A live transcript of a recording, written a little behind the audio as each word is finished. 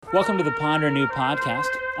Welcome to the Ponder New podcast.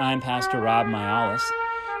 I'm Pastor Rob Mialis,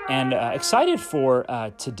 and excited for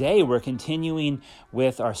today. We're continuing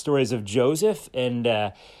with our stories of Joseph,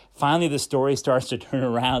 and finally the story starts to turn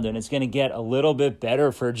around, and it's going to get a little bit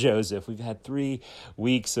better for Joseph. We've had 3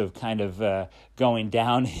 weeks of kind of going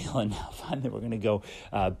downhill, and now finally we're going to go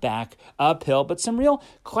back uphill. But some real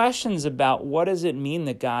questions about what does it mean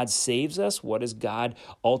that God saves us? What is God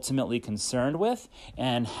ultimately concerned with?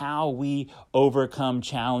 And how we overcome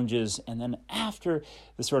challenges. And then after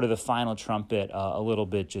the sort of the final trumpet, a little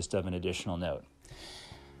bit just of an additional note.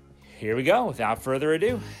 Here we go, without further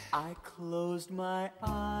ado. I closed my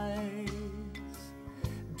eyes,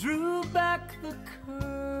 drew back the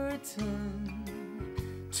curtain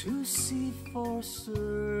to see for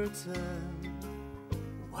certain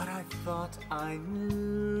what I thought I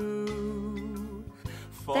knew.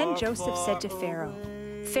 Then Joseph said to Pharaoh,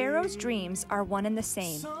 "Pharaoh's dreams are one and the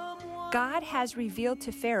same. God has revealed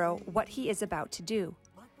to Pharaoh what he is about to do.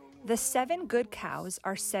 The 7 good cows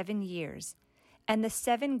are 7 years, and the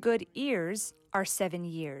 7 good ears are 7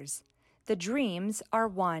 years. The dreams are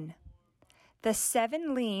one. The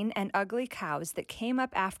 7 lean and ugly cows that came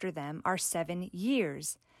up after them are 7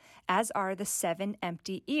 years, as are the 7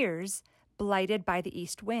 empty ears blighted by the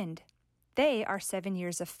east wind. They are 7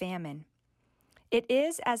 years of famine. It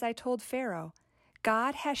is as I told Pharaoh.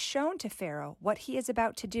 God has shown to Pharaoh what he is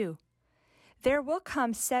about to do. There will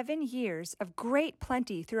come 7 years of great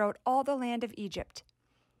plenty throughout all the land of Egypt.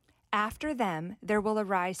 After them there will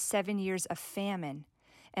arise 7 years of famine,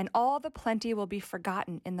 and all the plenty will be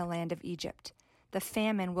forgotten in the land of Egypt. The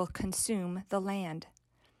famine will consume the land.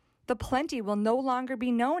 The plenty will no longer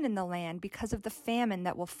be known in the land because of the famine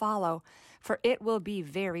that will follow, for it will be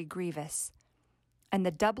very grievous. And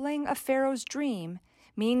the doubling of Pharaoh's dream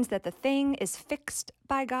means that the thing is fixed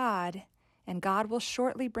by God, and God will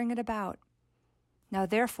shortly bring it about. Now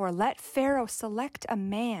therefore let Pharaoh select a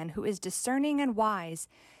man who is discerning and wise,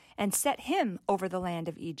 and set him over the land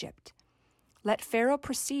of Egypt. Let Pharaoh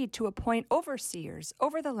proceed to appoint overseers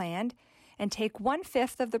over the land, and take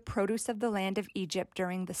 1/5 of the produce of the land of Egypt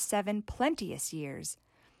during the 7 plenteous years.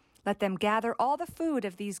 Let them gather all the food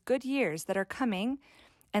of these good years that are coming,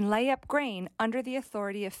 and lay up grain under the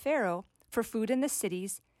authority of Pharaoh for food in the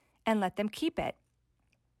cities, and let them keep it.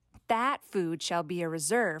 That food shall be a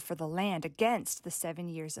reserve for the land against the 7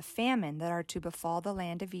 years of famine that are to befall the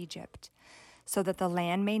land of Egypt, so that the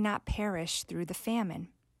land may not perish through the famine."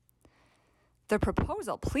 The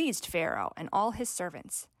proposal pleased Pharaoh and all his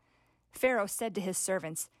servants. Pharaoh said to his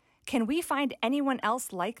servants, "Can we find anyone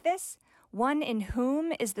else like this, one in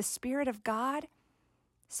whom is the Spirit of God?"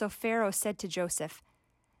 So Pharaoh said to Joseph,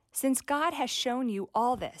 "Since God has shown you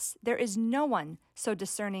all this, there is no one so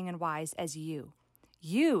discerning and wise as you.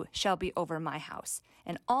 You shall be over my house,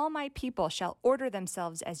 and all my people shall order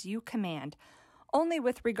themselves as you command. Only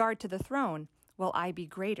with regard to the throne will I be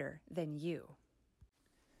greater than you."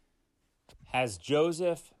 Has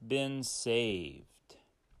Joseph been saved?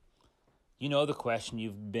 You know the question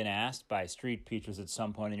you've been asked by street preachers at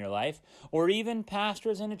some point in your life, or even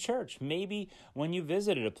pastors in a church. Maybe when you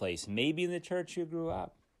visited a place, maybe in the church you grew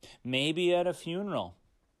up, maybe at a funeral,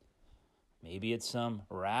 maybe at some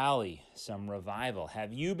rally, some revival.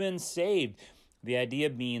 Have you been saved? The idea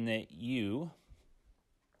being that you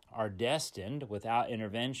are destined without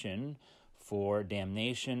intervention for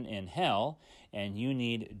damnation in hell, and you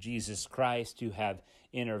need Jesus Christ to have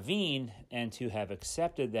intervened and to have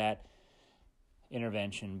accepted that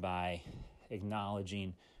intervention by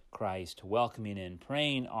acknowledging Christ, welcoming in,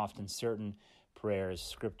 praying often certain prayers,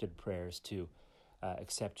 scripted prayers, to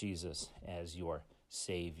accept Jesus as your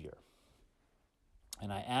Savior.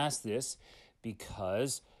 And I ask this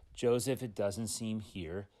because Joseph, it doesn't seem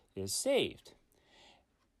here, is saved,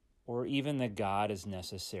 or even that God is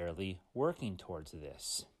necessarily working towards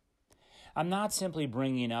this. I'm not simply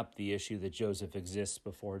bringing up the issue that Joseph exists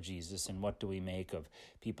before Jesus and what do we make of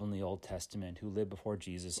people in the Old Testament who live before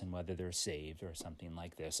Jesus and whether they're saved or something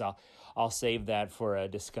like this. I'll save that for a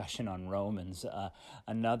discussion on Romans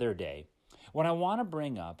another day. What I want to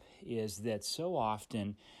bring up is that so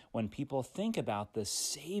often when people think about the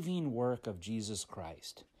saving work of Jesus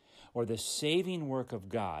Christ or the saving work of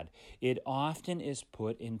God, it often is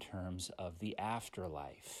put in terms of the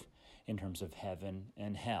afterlife, in terms of heaven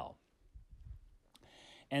and hell.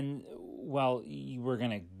 And while we're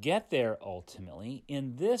going to get there ultimately,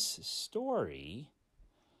 in this story,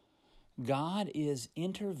 God is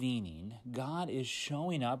intervening, God is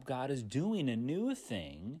showing up, God is doing a new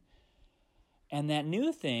thing. And that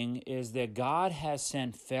new thing is that God has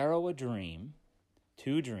sent Pharaoh a dream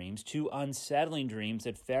two dreams, two unsettling dreams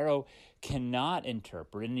that Pharaoh cannot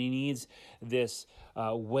interpret, and he needs this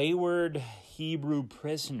wayward Hebrew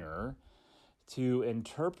prisoner to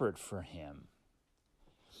interpret for him.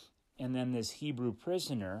 And then this Hebrew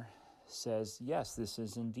prisoner says, yes, this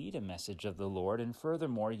is indeed a message of the Lord, and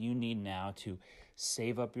furthermore, you need now to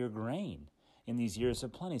save up your grain in these years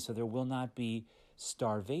of plenty, so there will not be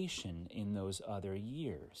starvation in those other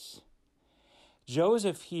years.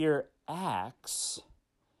 Joseph here acts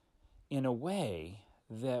in a way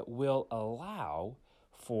that will allow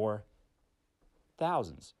for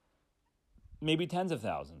thousands, maybe tens of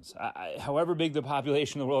thousands, however big the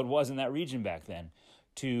population of the world was in that region back then,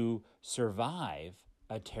 to survive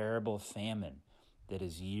a terrible famine that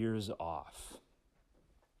is years off,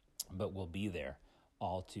 but will be there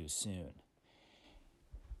all too soon.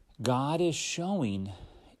 God is showing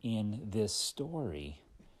in this story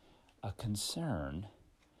a concern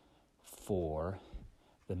for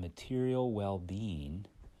the material well-being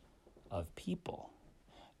of people.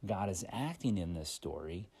 God is acting in this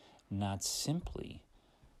story not simply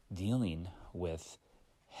dealing with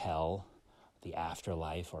hell, the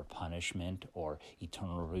afterlife, or punishment, or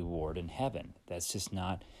eternal reward in heaven. That's just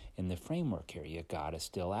not in the framework here, yet God is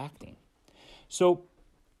still acting. So,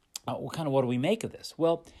 what do we make of this?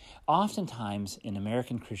 Well, oftentimes in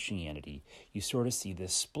American Christianity, you sort of see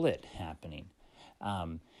this split happening.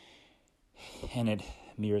 And it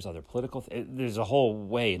mirrors other political... There's a whole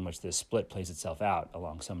way in which this split plays itself out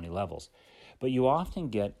along so many levels. But you often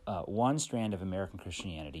get one strand of American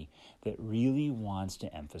Christianity that really wants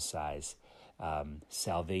to emphasize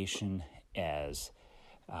salvation as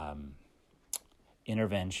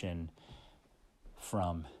intervention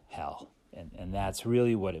from hell. And that's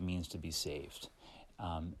really what it means to be saved.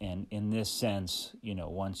 And in this sense,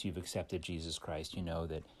 once you've accepted Jesus Christ, you know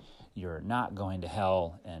that you're not going to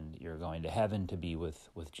hell and you're going to heaven to be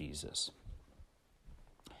with Jesus.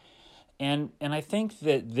 And I think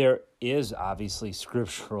that there is obviously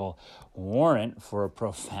scriptural warrant for a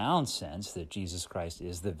profound sense that Jesus Christ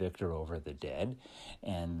is the victor over the dead,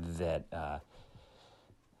 and that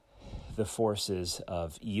the forces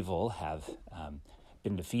of evil have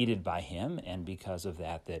been defeated by him, and because of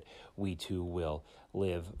that we too will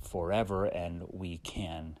live forever, and we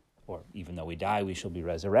can, or even though we die, we shall be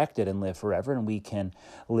resurrected and live forever, and we can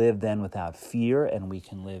live then without fear, and we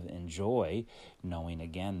can live in joy, knowing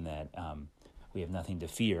again that we have nothing to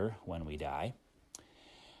fear when we die.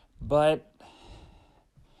 But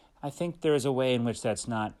I think there is a way in which that's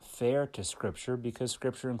not fair to Scripture, because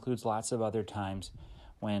Scripture includes lots of other times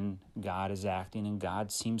when God is acting, and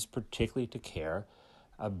God seems particularly to care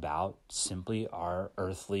about simply our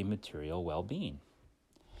earthly material well-being.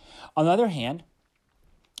 On the other hand,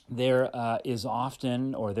 there is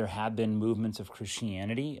often, or there have been movements of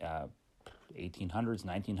Christianity, 1800s,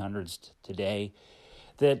 1900s today,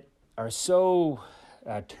 that are so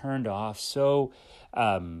turned off, so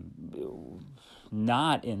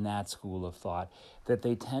not in that school of thought, that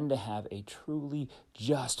they tend to have a truly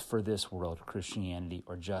just for this world Christianity,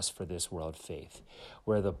 or just for this world faith,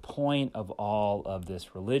 where the point of all of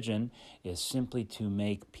this religion is simply to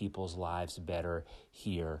make people's lives better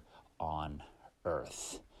here on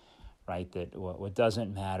earth. Right, that what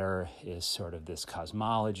doesn't matter is sort of this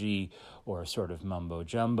cosmology or sort of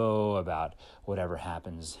mumbo-jumbo about whatever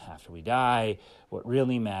happens after we die. What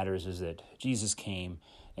really matters is that Jesus came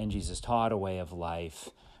and Jesus taught a way of life,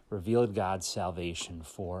 revealed God's salvation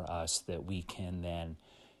for us, that we can then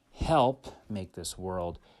help make this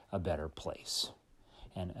world a better place,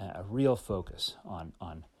 and a real focus on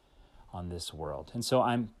this world. And so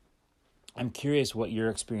I'm curious what your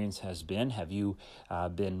experience has been. Have you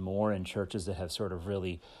been more in churches that have sort of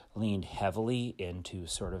really leaned heavily into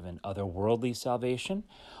sort of an otherworldly salvation?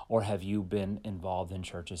 Or have you been involved in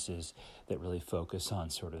churches that really focus on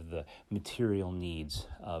sort of the material needs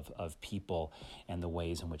of people and the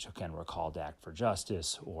ways in which, again, we're called to act for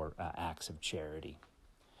justice or acts of charity?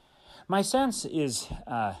 My sense is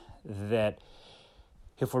that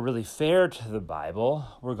if we're really fair to the Bible,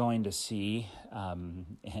 we're going to see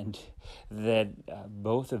and that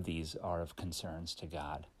both of these are of concerns to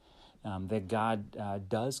God, that God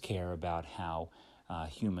does care about how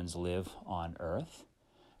humans live on earth,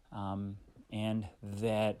 and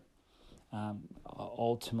that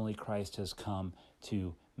ultimately Christ has come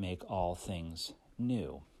to make all things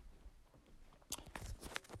new.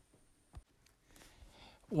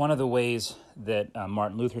 One of the ways that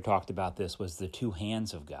Martin Luther talked about this was the two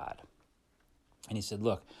hands of God. And he said,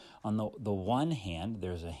 look, on the one hand,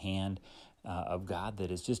 there's a hand of God that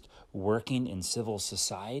is just working in civil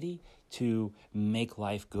society to make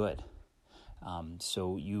life good.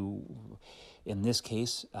 So in this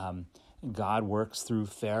case, God works through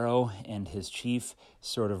Pharaoh and his chief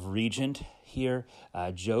sort of regent here,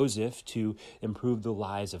 Joseph, to improve the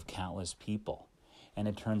lives of countless people. And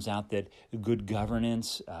it turns out that good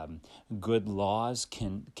governance, good laws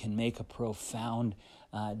can make a profound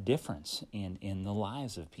difference in the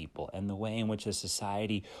lives of people, and the way in which a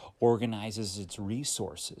society organizes its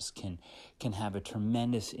resources can have a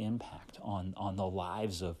tremendous impact on the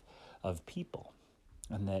lives of people,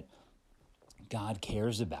 and that God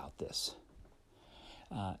cares about this.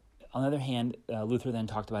 On the other hand, Luther then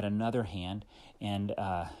talked about another hand, and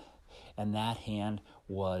that hand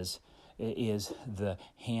is the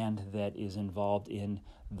hand that is involved in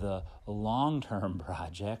the long-term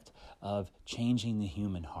project of changing the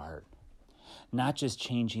human heart. Not just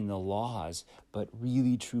changing the laws, but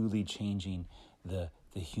really truly changing the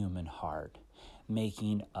human heart,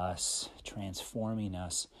 transforming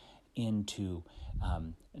us into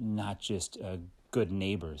not just good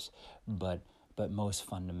neighbors, but most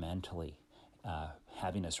fundamentally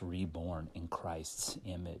having us reborn in Christ's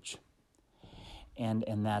image.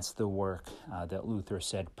 And that's the work that Luther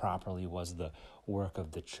said properly was the work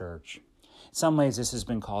of the church. In some ways, this has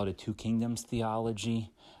been called a two kingdoms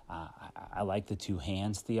theology. I like the two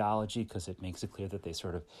hands theology because it makes it clear that they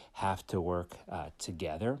sort of have to work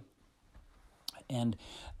together. And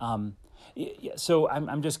so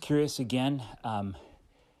I'm just curious again,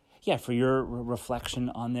 for your reflection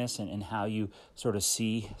on this and how you sort of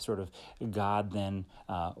see sort of God then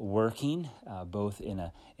working both in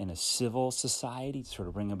a civil society to sort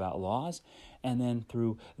of bring about laws, and then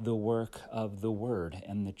through the work of the Word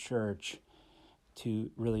and the church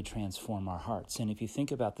to really transform our hearts. And if you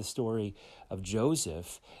think about the story of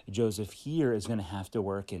Joseph here is going to have to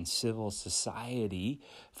work in civil society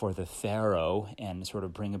for the Pharaoh and sort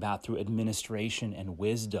of bring about through administration and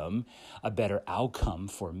wisdom a better outcome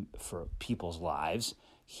for people's lives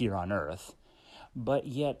here on earth. But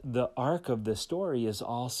yet the arc of the story is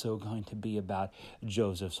also going to be about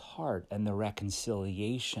Joseph's heart and the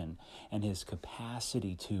reconciliation and his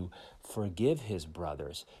capacity to forgive his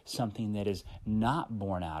brothers, something that is not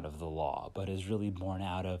born out of the law, but is really born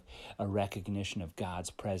out of a recognition of God's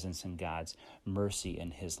presence and God's mercy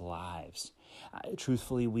in his lives.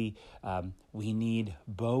 Truthfully, we need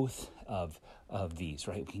both of these,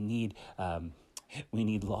 right? We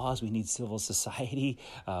need laws, we need civil society,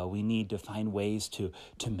 we need to find ways to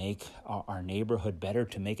make our neighborhood better,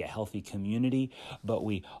 to make a healthy community, but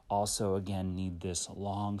we also, again, need this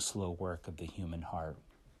long, slow work of the human heart.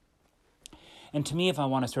 And to me, if I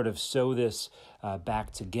want to sort of sew this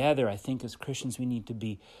back together, I think as Christians we need to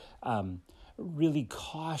be really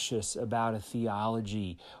cautious about a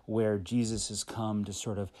theology where Jesus has come to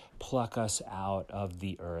sort of pluck us out of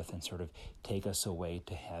the earth and sort of take us away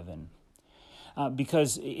to heaven.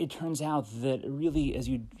 Because it turns out that really, as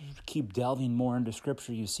you keep delving more into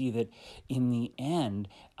Scripture, you see that in the end,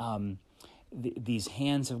 these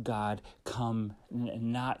hands of God come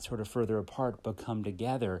not sort of further apart, but come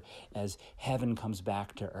together as heaven comes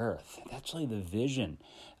back to earth. That's really the vision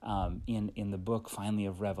in the book, finally,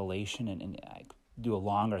 of Revelation, and I do a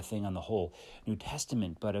longer thing on the whole New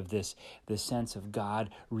Testament, but of this sense of God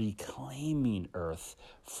reclaiming earth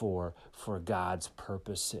for God's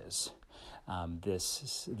purposes.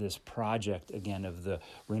 This project, again, of the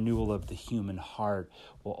renewal of the human heart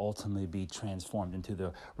will ultimately be transformed into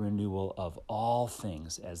the renewal of all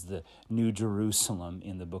things as the New Jerusalem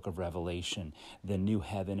in the book of Revelation, the new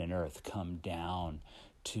heaven and earth come down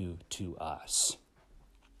to us.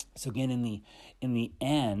 So again, in the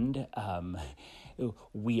end,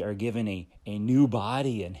 we are given a new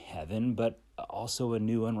body in heaven, but also a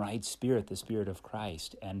new and right spirit, the Spirit of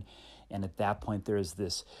Christ. And at that point, there is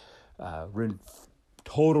this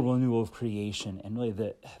total renewal of creation, and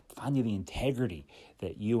really finally the integrity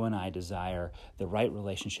that you and I desire, the right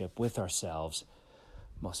relationship with ourselves,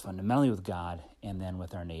 most fundamentally with God, and then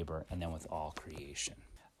with our neighbor, and then with all creation.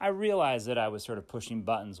 I realized that I was sort of pushing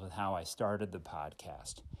buttons with how I started the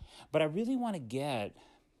podcast, but I really want to get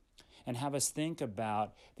and have us think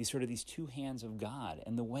about these two hands of God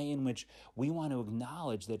and the way in which we want to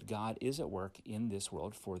acknowledge that God is at work in this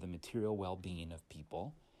world for the material well-being of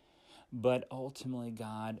people. But ultimately,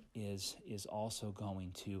 God is also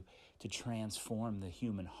going to transform the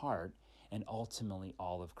human heart and ultimately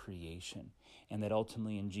all of creation. And that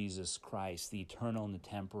ultimately in Jesus Christ, the eternal and the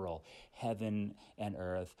temporal, heaven and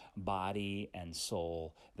earth, body and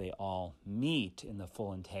soul, they all meet in the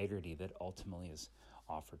full integrity that ultimately is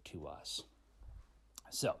offered to us.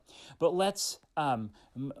 So, but let's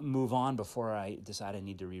move on before I decide I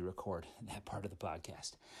need to re-record that part of the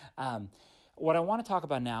podcast. What I want to talk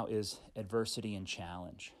about now is adversity and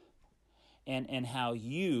challenge, and how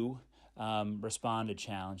you respond to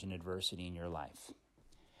challenge and adversity in your life.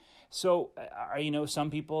 So,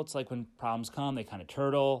 some people, it's like when problems come, they kind of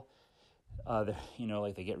turtle.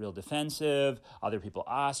 Like they get real defensive. Other people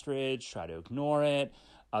ostrich, try to ignore it.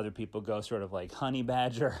 Other people go sort of like honey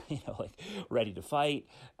badger, like ready to fight.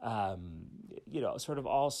 Sort of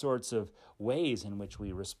all sorts of ways in which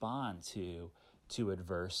we respond to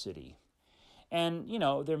adversity. And,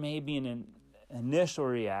 there may be an initial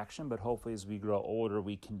reaction, but hopefully as we grow older,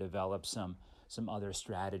 we can develop some other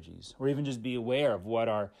strategies, or even just be aware of what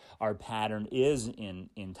our pattern is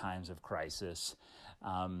in times of crisis.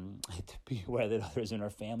 To be aware that others in our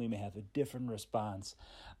family may have a different response,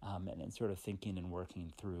 and sort of thinking and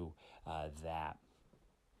working through that.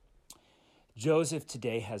 Joseph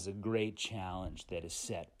today has a great challenge that is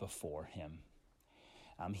set before him.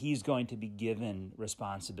 He's going to be given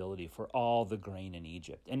responsibility for all the grain in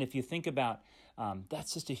Egypt. And if you think about,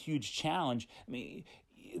 that's just a huge challenge. I mean,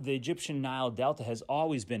 the Egyptian Nile Delta has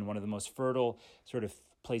always been one of the most fertile sort of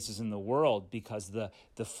places in the world because the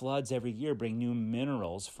floods every year bring new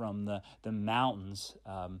minerals from the mountains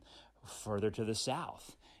further to the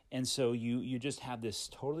south. And so you just have this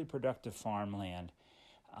totally productive farmland,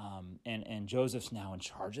 and Joseph's now in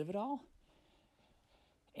charge of it all.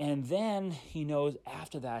 And then he knows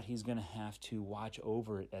after that he's going to have to watch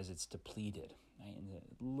over it as it's depleted. Right? And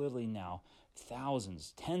literally now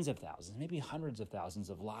thousands, tens of thousands, maybe hundreds of thousands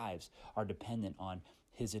of lives are dependent on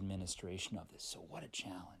his administration of this. So what a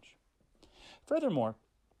challenge. Furthermore,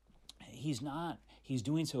 he's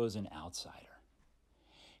doing so as an outsider.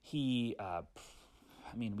 We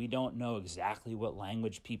don't know exactly what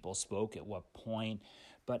language people spoke at what point,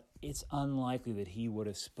 but it's unlikely that he would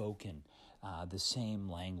have spoken the same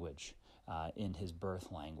language in his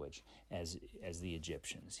birth language as the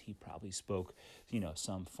Egyptians. He probably spoke,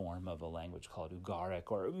 some form of a language called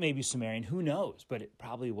Ugaric or maybe Sumerian, who knows, but it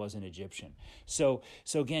probably wasn't Egyptian. So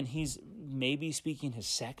again, he's maybe speaking his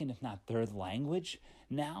second, if not third language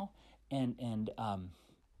now, and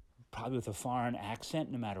probably with a foreign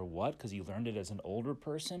accent no matter what, because he learned it as an older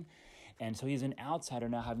person. And so he's an outsider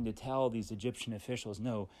now having to tell these Egyptian officials,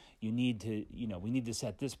 no, we need to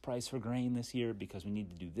set this price for grain this year because we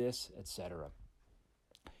need to do this, etc.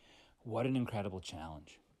 What an incredible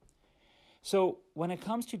challenge. So when it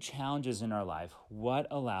comes to challenges in our life, what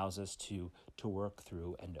allows us to work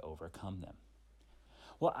through and to overcome them?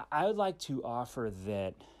 Well, I would like to offer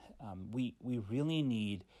that we really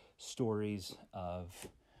need stories of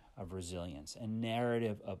resilience, a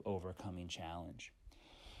narrative of overcoming challenge.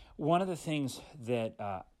 One of the things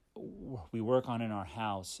that we work on in our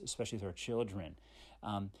house, especially with our children,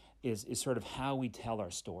 is sort of how we tell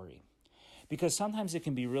our story. Because sometimes it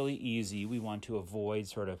can be really easy. We want to avoid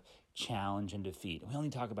sort of challenge and defeat. We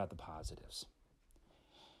only talk about the positives.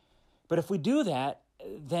 But if we do that,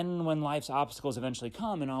 then when life's obstacles eventually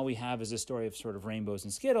come and all we have is a story of sort of rainbows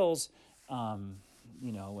and Skittles, and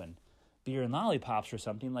beer and lollipops or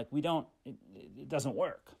something, it doesn't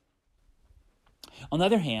work. On the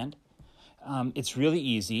other hand, it's really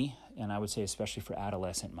easy, and I would say especially for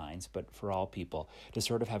adolescent minds, but for all people, to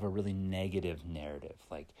sort of have a really negative narrative,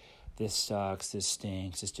 like this sucks, this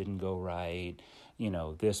stinks, this didn't go right,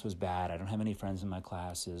 this was bad, I don't have any friends in my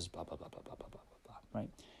classes, blah, blah, blah, blah, blah, blah, blah, blah, blah, right?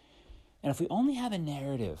 And if we only have a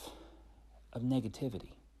narrative of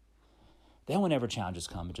negativity, then whenever challenges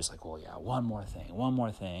come, it's just like, well, yeah, one more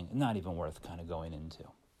thing, not even worth kind of going into.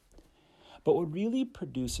 But what really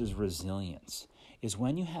produces resilience is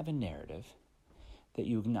when you have a narrative that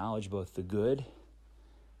you acknowledge both the good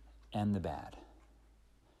and the bad.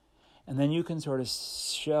 And then you can sort of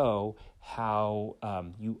show how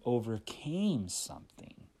you overcame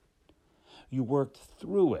something. You worked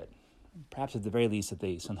through it. Perhaps at the very least that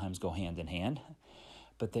they sometimes go hand in hand,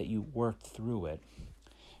 but that you worked through it.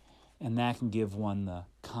 And that can give one the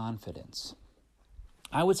confidence.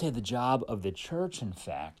 I would say the job of the church, in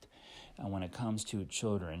fact, when it comes to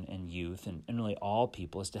children and youth and really all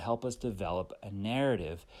people, is to help us develop a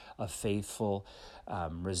narrative of faithful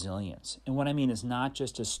resilience. And what I mean is not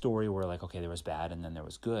just a story where there was bad and then there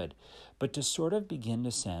was good, but to sort of begin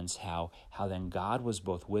to sense how then God was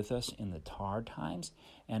both with us in the hard times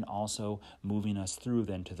and also moving us through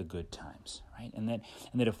then to the good times, right? And that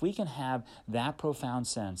if we can have that profound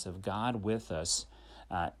sense of God with us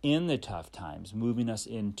in the tough times, moving us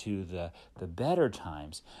into the better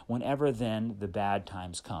times, whenever then the bad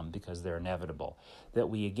times come, because they're inevitable, that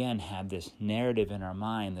we again have this narrative in our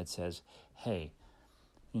mind that says, hey,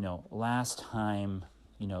 last time,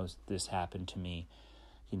 this happened to me,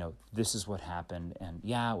 this is what happened, and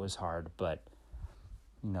yeah, it was hard, but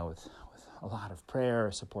with a lot of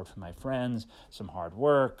prayer, support from my friends, some hard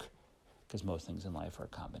work, because most things in life are a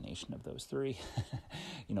combination of those three,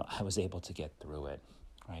 I was able to get through it,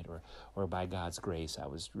 right? Or by God's grace, I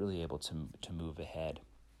was really able to move ahead.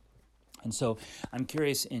 And so I'm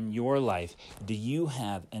curious, in your life, do you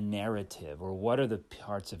have a narrative, or what are the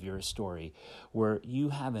parts of your story where you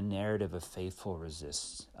have a narrative of faithful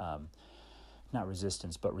resilience,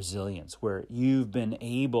 where you've been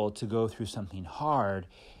able to go through something hard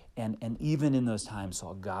and even in those times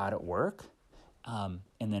saw God at work, and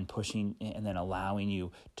then pushing and then allowing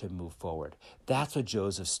you to move forward? That's what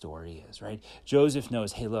Joseph's story is, right? Joseph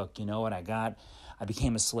knows, hey, look, you know what I got? I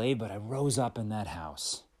became a slave, but I rose up in that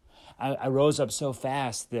house. I rose up so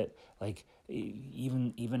fast that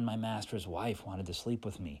even my master's wife wanted to sleep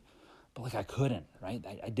with me, but I couldn't, right?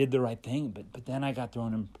 I did the right thing, but then I got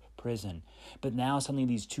thrown in prison. But now suddenly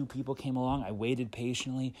these two people came along. I waited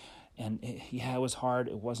patiently, and it was hard.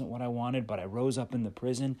 It wasn't what I wanted, but I rose up in the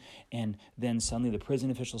prison, and then suddenly the prison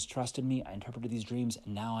officials trusted me. I interpreted these dreams,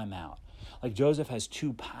 and now I'm out. Joseph has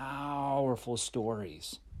two powerful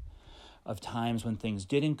stories of times when things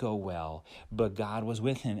didn't go well, but God was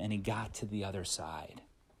with him and he got to the other side.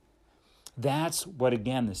 That's what,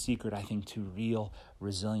 again, the secret, I think, to real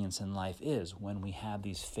resilience in life is, when we have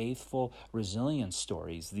these faithful resilience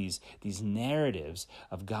stories, these narratives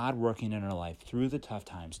of God working in our life through the tough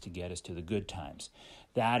times to get us to the good times.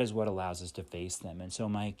 That is what allows us to face them. And so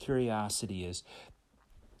my curiosity is,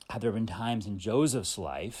 have there been times in Joseph's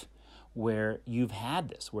life where you've had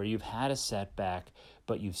this, where you've had a setback,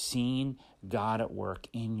 but you've seen God at work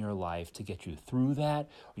in your life to get you through that?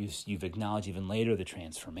 Or you've acknowledged even later the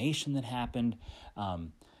transformation that happened.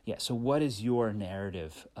 So what is your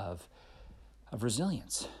narrative of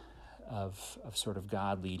resilience, of sort of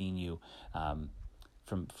God leading you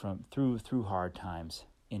from through hard times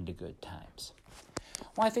into good times?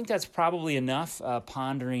 Well, I think that's probably enough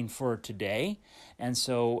pondering for today. And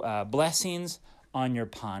so blessings on your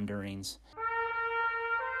ponderings.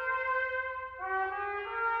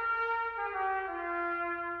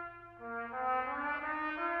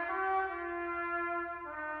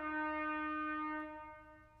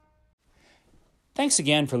 Thanks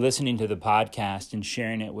again for listening to the podcast and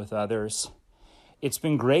sharing it with others. It's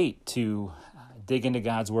been great to dig into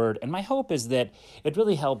God's Word, and my hope is that it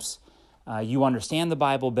really helps you understand the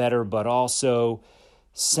Bible better, but also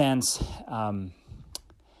sense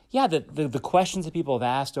the questions that people have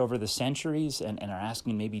asked over the centuries and are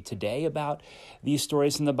asking maybe today about these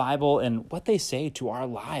stories in the Bible and what they say to our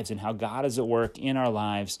lives and how God is at work in our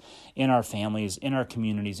lives, in our families, in our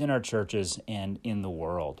communities, in our churches, and in the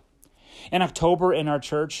world. In October in our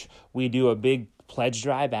church, we do a big pledge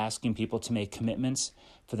drive asking people to make commitments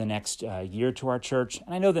for the next year to our church.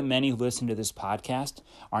 And I know that many who listen to this podcast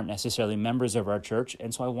aren't necessarily members of our church,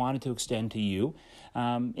 and so I wanted to extend to you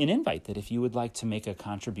an invite that if you would like to make a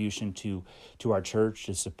contribution to our church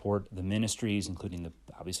to support the ministries, including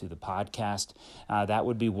obviously the podcast, that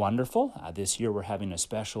would be wonderful. This year we're having a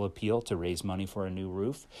special appeal to raise money for a new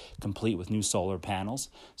roof, complete with new solar panels.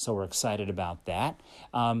 So we're excited about that.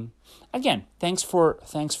 Again, thanks for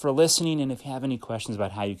listening. And if you have any questions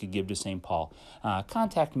about how you could give to St. Paul,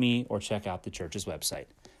 contact me or check out the church's website.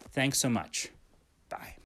 Thanks so much. Bye.